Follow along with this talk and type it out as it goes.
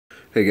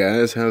Hey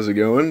guys, how's it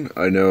going?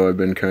 I know I've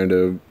been kind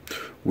of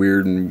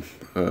weird and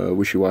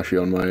wishy-washy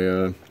on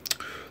my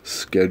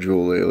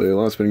schedule lately. A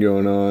lot's been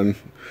going on.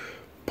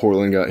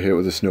 Portland got hit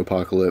with a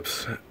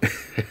snowpocalypse.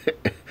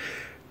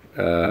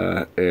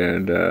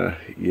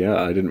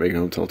 Yeah, I didn't make it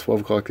home until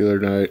 12 o'clock the other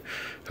night.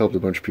 Helped a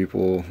bunch of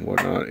people,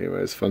 whatnot.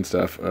 Anyways, fun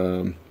stuff.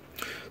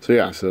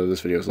 So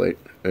this video's late.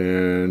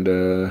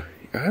 And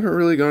I haven't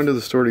really gone to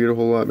the store to get a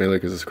whole lot, mainly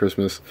because it's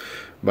Christmas.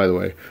 By the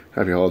way,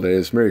 happy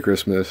holidays, Merry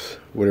Christmas,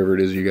 whatever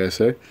it is you guys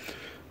say.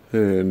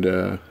 And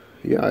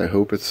yeah, I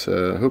hope it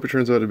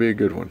turns out to be a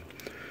good one.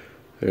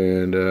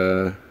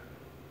 And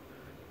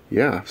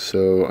yeah,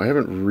 so I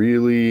haven't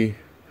really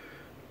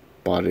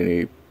bought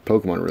any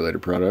Pokemon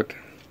related product.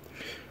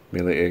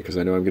 Mainly because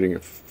I know I'm getting a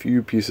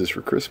few pieces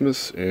for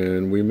Christmas,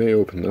 and we may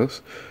open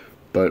those.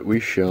 But we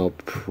shall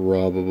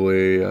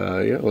probably,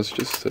 yeah, let's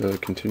just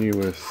continue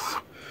with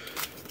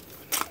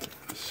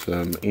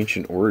some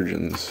Ancient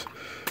Origins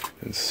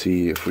and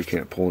see if we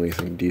can't pull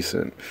anything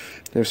decent.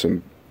 There's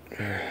some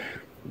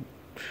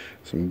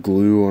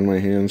glue on my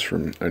hands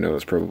from, I know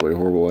that's probably a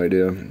horrible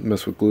idea,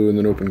 mess with glue and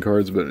then open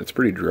cards, but it's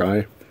pretty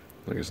dry.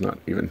 Like, it's not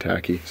even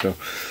tacky. So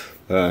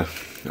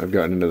I've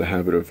gotten into the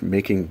habit of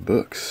making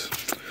books.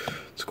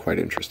 It's quite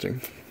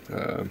interesting.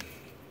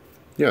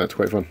 Yeah, it's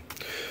quite fun.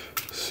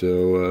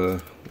 So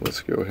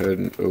let's go ahead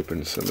and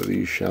open some of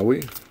these, shall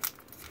we?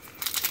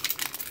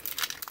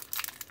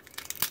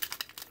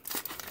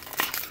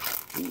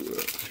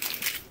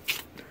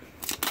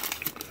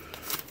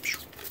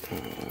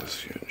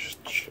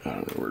 I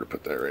don't know where to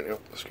put that right now.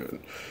 That's good.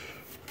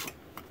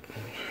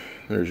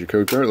 There's your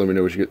code card. Let me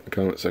know what you get in the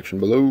comment section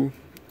below.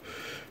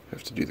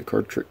 Have to do the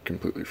card trick.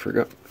 Completely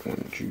forgot.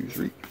 1, 2,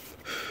 3.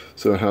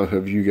 So how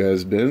have you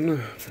guys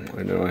been?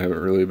 I know I haven't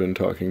really been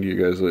talking to you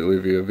guys lately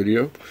via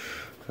video.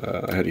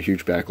 I had a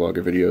huge backlog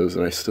of videos,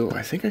 and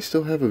I think I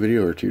still have a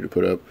video or two to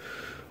put up,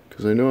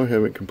 because I know I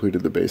haven't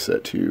completed the base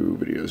set 2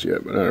 videos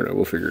yet, but I don't know,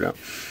 we'll figure it out.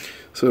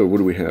 So what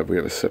do we have? We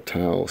have a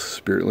Sceptile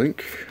Spirit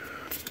Link,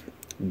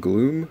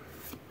 Gloom,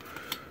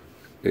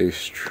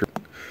 Ace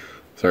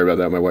Sorry about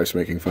that, my wife's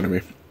making fun of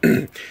me.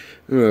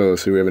 Oh,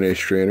 so we have an Ace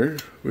Trainer,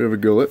 we have a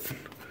Gullet,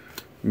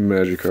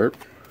 Magikarp,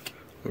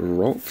 a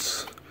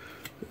Ralts,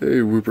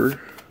 a Wooper,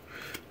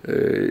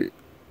 a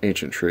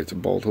Ancient Traits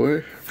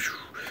Baltoy,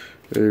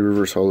 a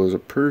Reverse Holo is a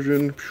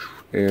Persian,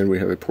 and we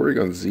have a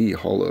Porygon Z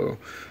Holo.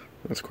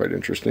 That's quite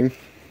interesting.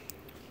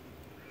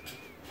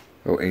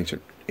 Oh,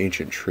 Ancient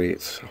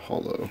Traits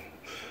Holo.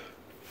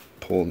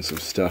 Pulling some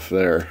stuff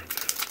there.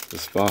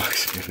 This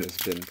box has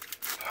been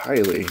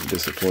highly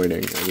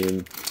disappointing. I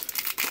mean,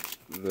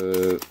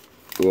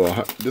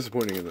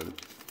 disappointing in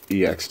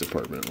the EX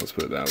department, let's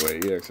put it that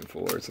way. EX and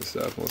full arts and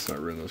stuff. Let's not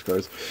ruin those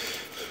cards.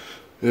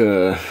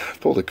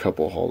 Pulled a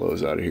couple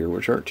holos out of here,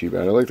 which aren't too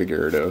bad. I like the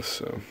Gyarados,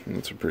 so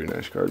that's a pretty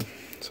nice card.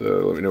 So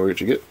let me know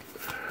what you get.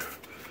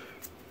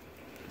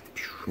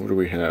 What do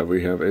we have?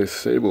 We have a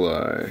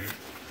Sableye,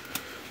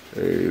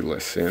 a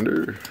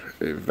Lysander,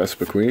 a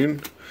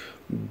Vespiquen,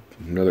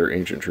 another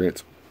Ancient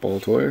Traits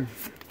Baltoy,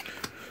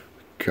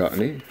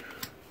 Cottony,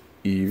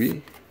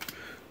 Eevee,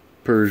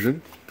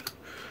 Persian,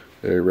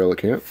 a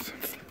Relicanth,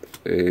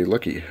 a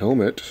Lucky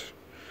Helmet.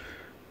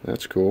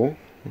 That's cool.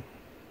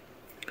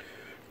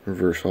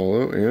 Reverse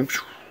Holo, and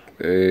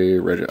a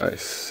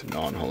Regice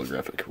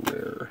non-holographic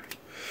rare.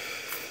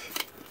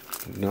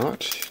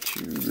 Not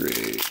too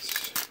great.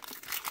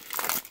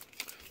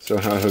 So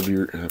how have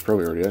your, I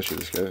probably already asked you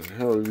this, guys,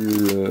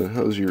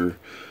 how's your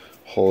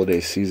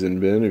holiday season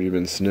been? Have you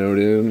been snowed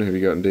in? Have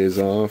you gotten days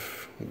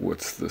off?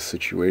 What's the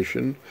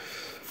situation?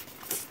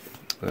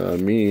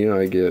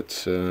 I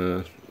get,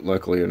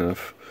 luckily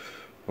enough,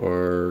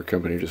 our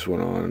company just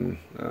went on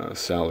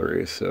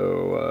salary,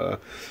 so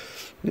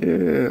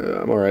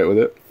yeah, I'm alright with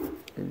it.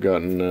 I've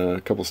gotten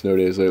a couple snow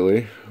days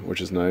lately,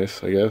 which is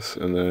nice, I guess.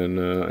 And then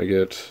I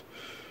get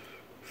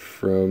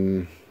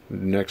from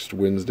next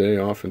Wednesday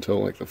off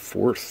until like the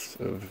 4th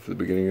of the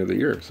beginning of the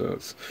year. So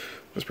that's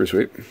pretty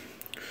sweet.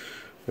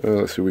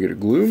 Let's see, we get a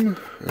Gloom.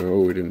 Oh,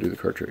 we didn't do the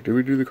card trick. Did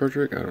we do the card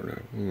trick? I don't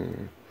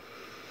know.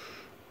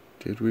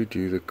 Did we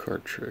do the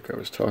card trick? I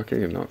was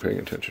talking and not paying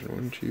attention.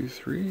 1, 2,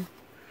 3.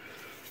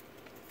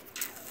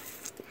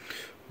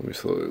 Let me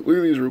slowly look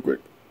at these real quick.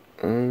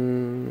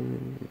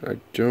 I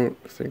don't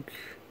think,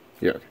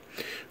 yeah,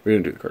 we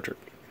didn't do the card trick.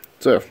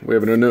 So, we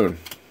have an unknown.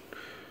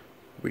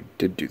 We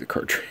did do the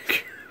card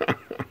trick.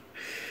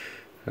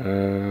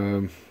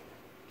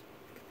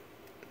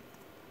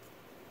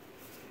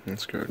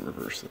 Let's go ahead and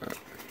reverse that.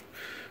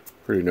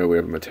 Already know we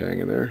have a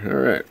Matang in there.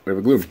 Alright, we have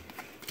a Gloom,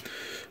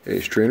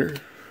 Ace Trainer,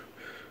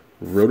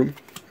 Rotom,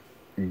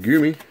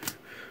 Goomy,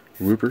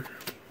 Wooper,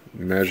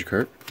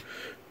 Magikarp,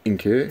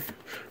 Inkay,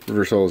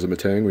 Reverse Holo is a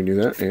Matang, we knew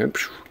that, and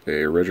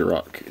a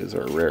Regirock is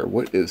our rare.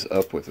 What is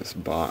up with this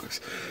box?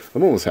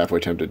 I'm almost halfway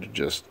tempted to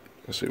just,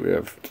 let's see,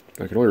 I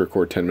can only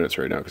record 10 minutes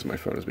right now because my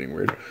phone is being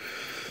weird.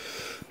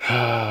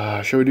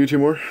 Shall we do 2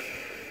 more?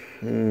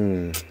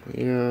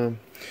 Yeah,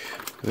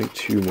 I think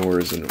 2 more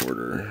is in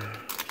order.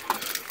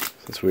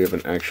 Since we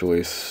haven't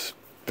actually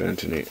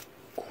spent any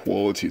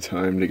quality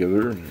time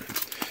together.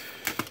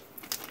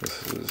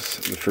 This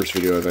is the first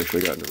video I've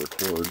actually gotten to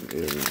record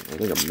in, I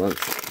think, a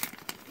month.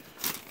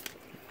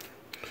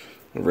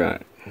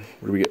 Alright,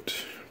 what do we get?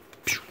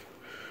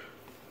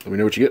 Let me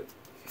know what you get.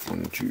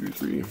 1, 2,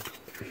 3.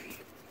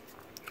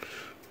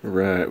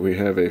 Alright, we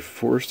have a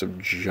forest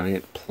of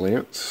giant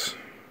plants.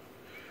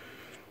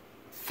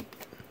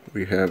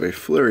 We have a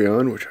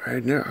Flareon, which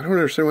I don't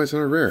understand why it's not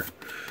a rare.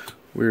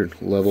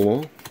 Weird. Level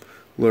Wall,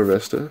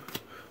 Larvesta,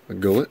 a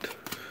Gullet,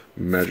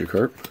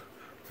 Magikarp,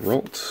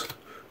 Ralts,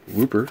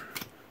 Wooper,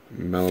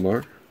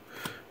 Malamar,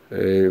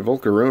 a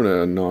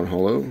Volcarona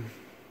non-holo,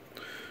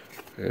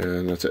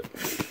 and that's it.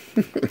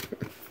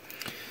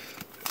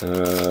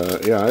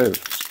 Yeah, I have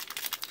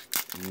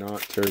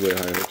not terribly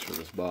high hopes for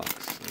this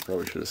box. I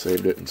probably should have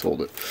saved it and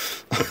sold it.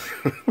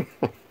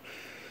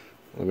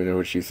 Let me know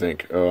what you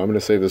think. Oh, I'm going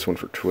to save this one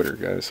for Twitter,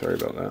 guys. Sorry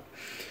about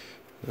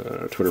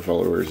that. Twitter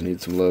followers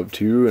need some love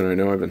too, and I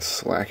know I've been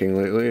slacking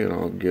lately, and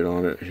I'll get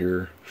on it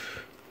here.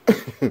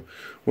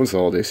 Once the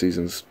holiday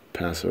seasons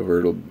pass over,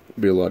 it'll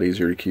be a lot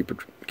easier to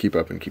keep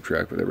up and keep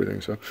track with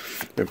everything. So,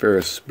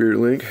 Ampharos, Spirit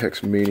Link,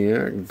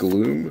 Hexmaniac,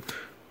 Gloom,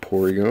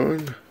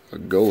 Porygon, a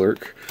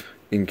Golurk,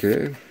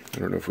 Inkay. I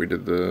don't know if we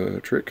did the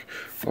trick.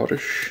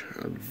 Oddish,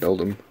 a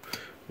Beldum,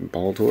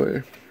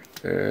 Baltoy,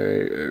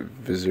 a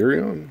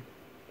Viserion.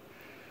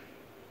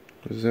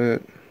 What is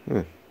that?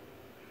 Oh.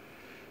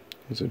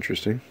 That's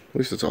interesting. At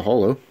least it's a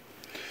holo.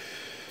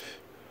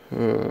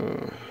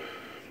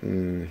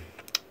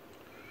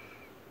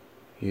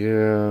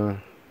 Yeah.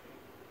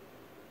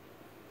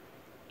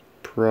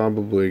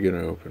 Probably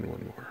gonna open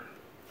one more.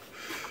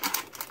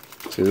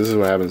 See, this is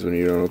what happens when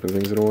you don't open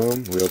things in a while.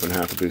 We open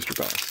half a booster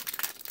box.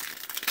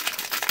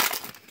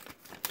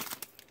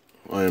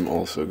 I am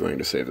also going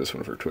to save this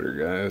one for Twitter,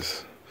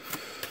 guys.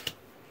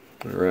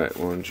 Alright,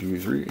 1, 2,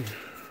 3.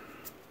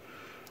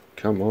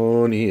 Come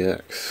on,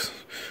 EX.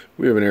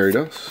 We have an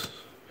Aridos,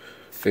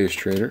 Ace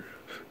Trainer,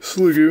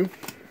 Sliggoo,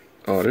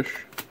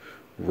 Oddish,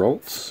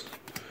 Ralts,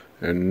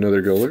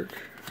 another Golurk,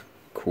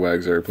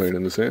 Quagsire playing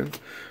in the sand,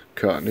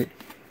 Cottony.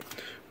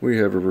 We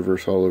have a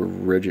Reverse Holo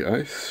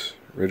Regice,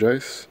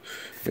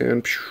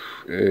 and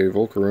a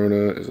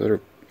Volcarona. Is that a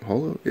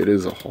holo? It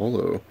is a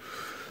holo.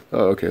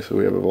 Oh, okay, so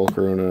we have a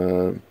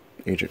Volcarona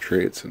Ancient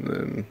Traits and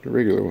then a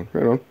regular one.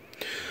 Right on.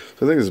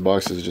 So I think this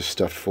box is just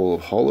stuffed full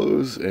of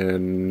holos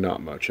and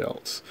not much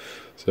else.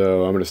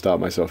 So I'm going to stop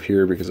myself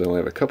here because I only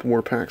have a couple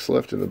more packs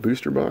left in the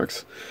booster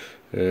box.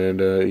 And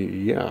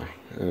yeah,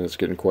 it's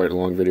getting quite a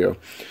long video.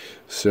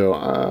 So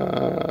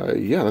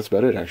yeah, that's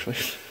about it actually.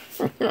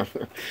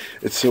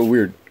 It's so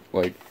weird,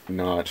 like,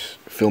 not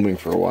filming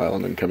for a while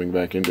and then coming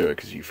back into it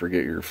because you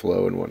forget your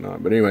flow and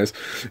whatnot. But anyways,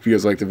 if you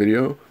guys like the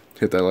video,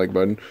 hit that like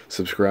button,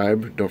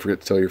 subscribe, don't forget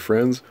to tell your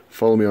friends,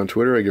 follow me on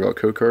Twitter. I give out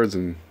code cards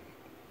and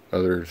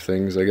other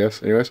things, I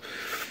guess. Anyways,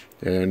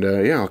 and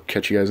yeah, I'll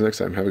catch you guys next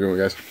time. Have a good one,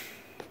 guys.